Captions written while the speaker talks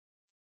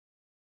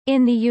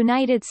In the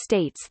United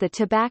States, the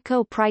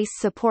Tobacco Price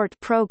Support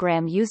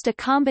Program used a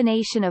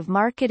combination of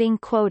marketing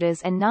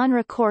quotas and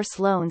non-recourse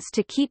loans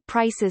to keep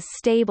prices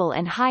stable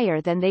and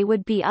higher than they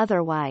would be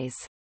otherwise.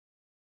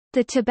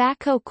 The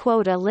tobacco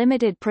quota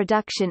limited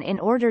production in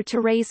order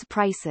to raise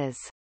prices.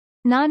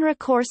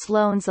 Non-recourse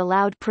loans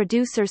allowed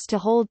producers to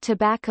hold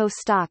tobacco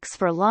stocks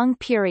for long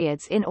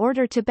periods in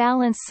order to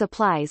balance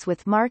supplies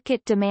with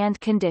market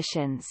demand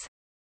conditions.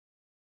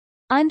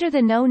 Under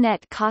the No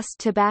Net Cost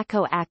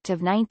Tobacco Act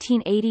of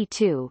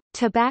 1982,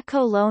 tobacco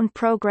loan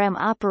program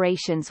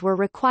operations were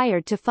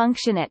required to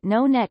function at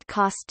no net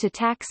cost to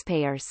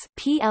taxpayers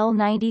PL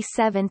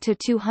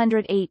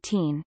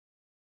 97-218.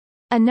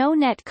 A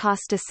no-net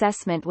cost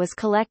assessment was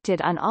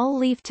collected on all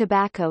leaf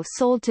tobacco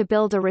sold to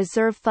build a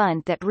reserve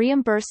fund that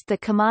reimbursed the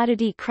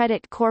Commodity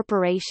Credit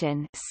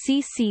Corporation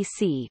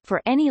 (CCC) for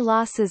any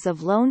losses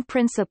of loan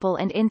principal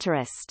and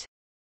interest.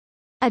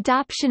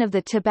 Adoption of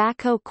the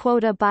tobacco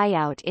quota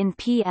buyout in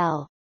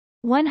PL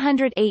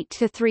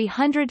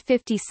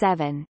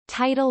 108-357,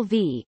 Title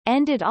V,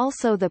 ended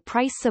also the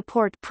price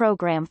support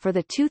program for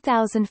the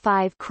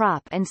 2005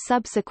 crop and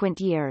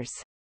subsequent years.